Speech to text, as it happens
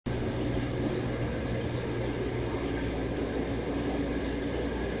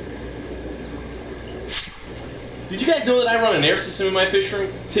Did you guys know that I run an air system in my fish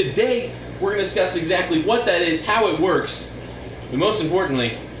room? Today, we're going to discuss exactly what that is, how it works, but most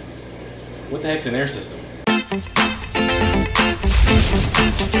importantly, what the heck's an air system?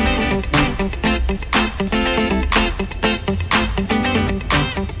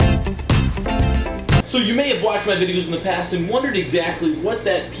 So you may have watched my videos in the past and wondered exactly what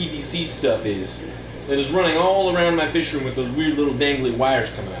that PVC stuff is that is running all around my fish room with those weird little dangly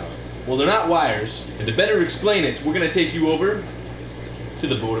wires coming out of it. Well, they're not wires, and to better explain it, we're going to take you over to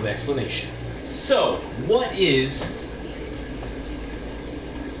the board of explanation. So, what is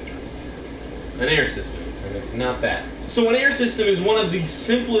an air system? And it's not that. So an air system is one of the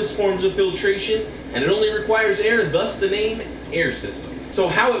simplest forms of filtration, and it only requires air, thus the name air system. So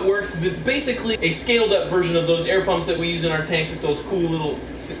how it works is it's basically a scaled up version of those air pumps that we use in our tank with those cool little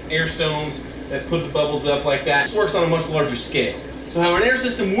air stones that put the bubbles up like that. This works on a much larger scale. So how an air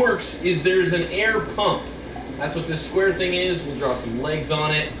system works is there's an air pump. That's what this square thing is. We'll draw some legs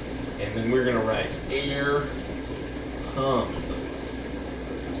on it, and then we're going to write air pump.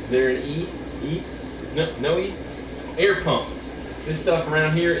 Is there an E? E? No, no E? Air pump. This stuff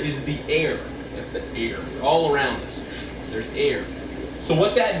around here is the air. That's the air. It's all around us. There's air. So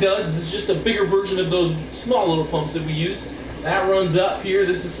what that does is it's just a bigger version of those small little pumps that we use. That runs up here.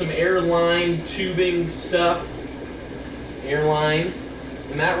 This is some airline tubing stuff. Airline.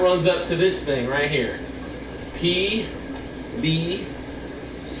 And that runs up to this thing right here. PVC.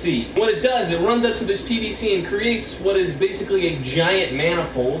 What it does, it runs up to this PVC and creates what is basically a giant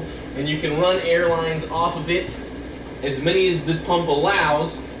manifold. And you can run airlines off of it, as many as the pump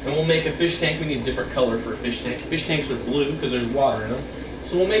allows, and we'll make a fish tank. We need a different color for a fish tank. Fish tanks are blue because there's water in them.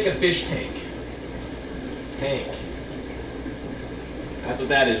 So we'll make a fish tank. Tank. That's what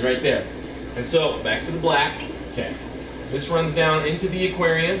that is right there. And so, back to the black. Okay. This runs down into the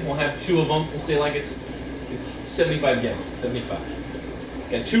aquarium. We'll have two of them. We'll say like it's 75 gallons. 75.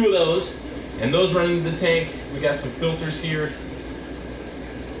 Got two of those, and those run into the tank. We got some filters here.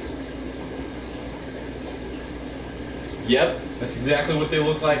 Yep, that's exactly what they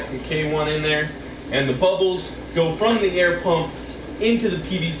look like, some K1 in there. And the bubbles go from the air pump into the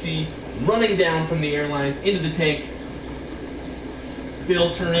PVC, running down from the airlines into the tank,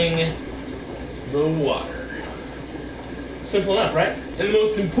 filtering the water. Simple enough, right? And the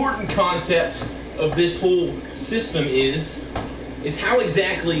most important concept of this whole system is how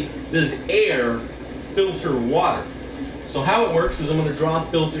exactly does air filter water? So how it works is I'm going to draw a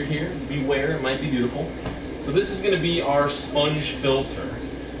filter here. Beware, it might be beautiful. So this is going to be our sponge filter.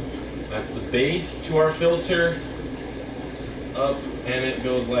 That's the base to our filter. Up, and it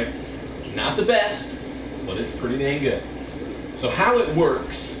goes like, not the best, but it's pretty dang good. So how it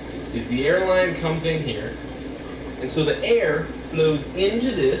works is the airline comes in here, and so the air flows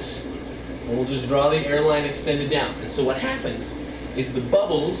into this, and we'll just draw the airline extended down. And so what happens is the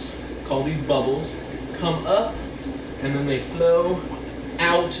bubbles, call these bubbles, come up, and then they flow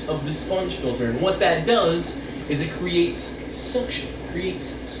out of the sponge filter. And what that does is it creates suction.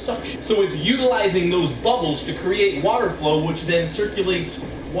 So it's utilizing those bubbles to create water flow, which then circulates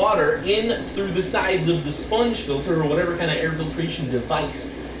water in through the sides of the sponge filter or whatever kind of air filtration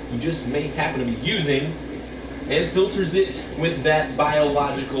device you just may happen to be using, and filters it with that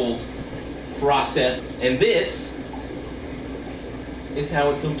biological process. And this is how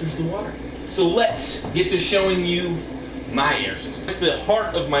it filters the water. So let's get to showing you my air system. The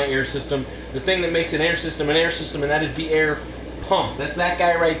heart of my air system, the thing that makes an air system, and that is the air pump. That's that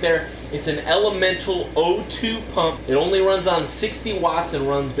guy right there. It's an elemental O2 pump. It only runs on 60 watts and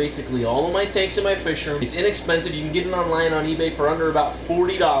runs basically all of my tanks in my fish room. It's inexpensive. You can get it online on eBay for under about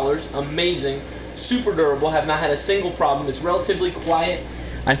 $40. Amazing. Super durable. Have not had a single problem. It's relatively quiet.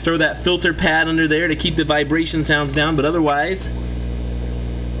 I throw that filter pad under there to keep the vibration sounds down, but otherwise,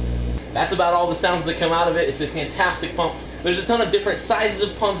 that's about all the sounds that come out of it. It's a fantastic pump. There's a ton of different sizes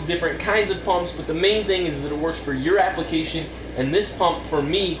of pumps, different kinds of pumps, but the main thing is that it works for your application, and this pump, for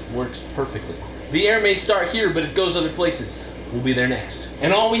me, works perfectly. The air may start here, but it goes other places. We'll be there next.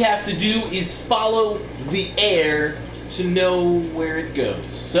 And all we have to do is follow the air to know where it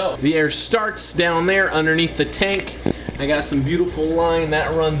goes. So, the air starts down there underneath the tank. I got some beautiful line that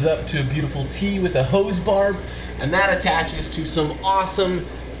runs up to a beautiful T with a hose barb, and that attaches to some awesome,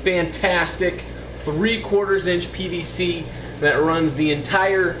 fantastic 3/4 inch PVC that runs the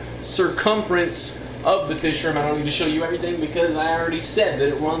entire circumference of the fish room. I don't need to show you everything because I already said that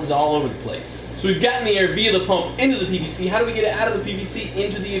it runs all over the place. So we've gotten the air via the pump into the PVC. How do we get it out of the PVC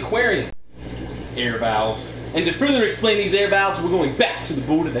into the aquarium? Air valves. And to further explain these air valves, we're going back to the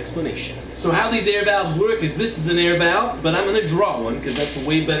board of explanation. So how these air valves work is this is an air valve, but I'm going to draw one because that's a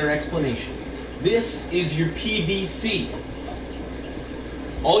way better explanation. This is your PVC.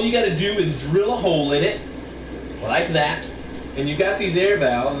 All you got to do is drill a hole in it, like that, and you got these air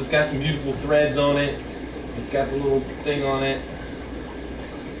valves. It's got some beautiful threads on it. It's got the little thing on it.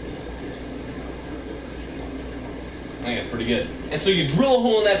 I think that's pretty good. And so you drill a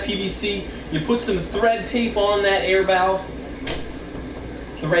hole in that PVC, you put some thread tape on that air valve,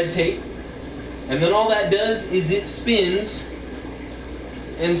 thread tape, and then all that does is it spins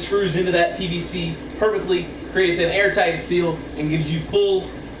and screws into that PVC perfectly, creates an airtight seal, and gives you full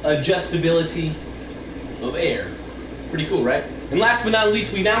adjustability of air. Pretty cool, right? And last but not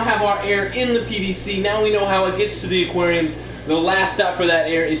least, we now have our air in the PVC. Now we know how it gets to the aquariums. The last stop for that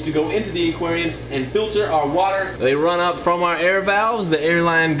air is to go into the aquariums and filter our water. They run up from our air valves, the air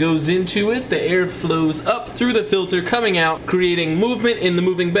line goes into it, the air flows up through the filter, coming out, creating movement in the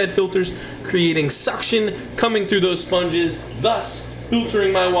moving bed filters, creating suction coming through those sponges, thus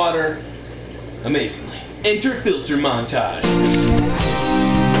filtering my water amazingly. Enter filter montage.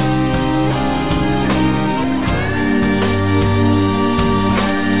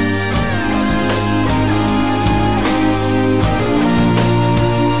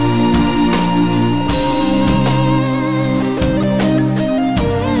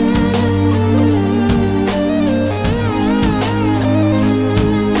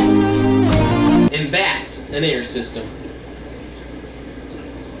 An air system.